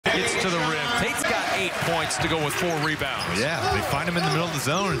gets to the rim. Tate's got 8 points to go with 4 rebounds. Yeah, they find him in the middle of the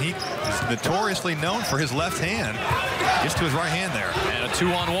zone, and he is notoriously known for his left hand. Gets to his right hand there. And a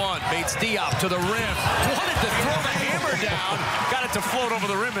 2-on-1. Bates-Diop to the rim. Wanted to throw the hammer down. Got it to float over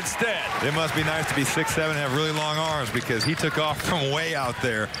the rim instead. It must be nice to be 6'7" and have really long arms, because he took off from way out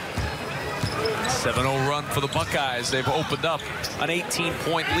there. 7-0 run for the Buckeyes. They've opened up an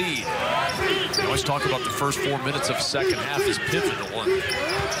 18-point lead. We always talk about the first 4 minutes of second half is pivotal. And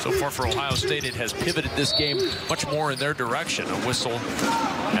so far for Ohio State, it has pivoted this game much more in their direction. A whistle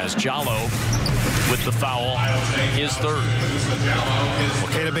as Jallo with the foul, his third.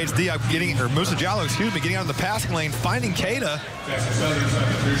 Well, Keita Bates-Diop getting, or Musa Jallo, excuse me, getting out of the passing lane, finding Keita,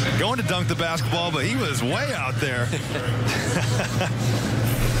 going to dunk the basketball, but he was way out there.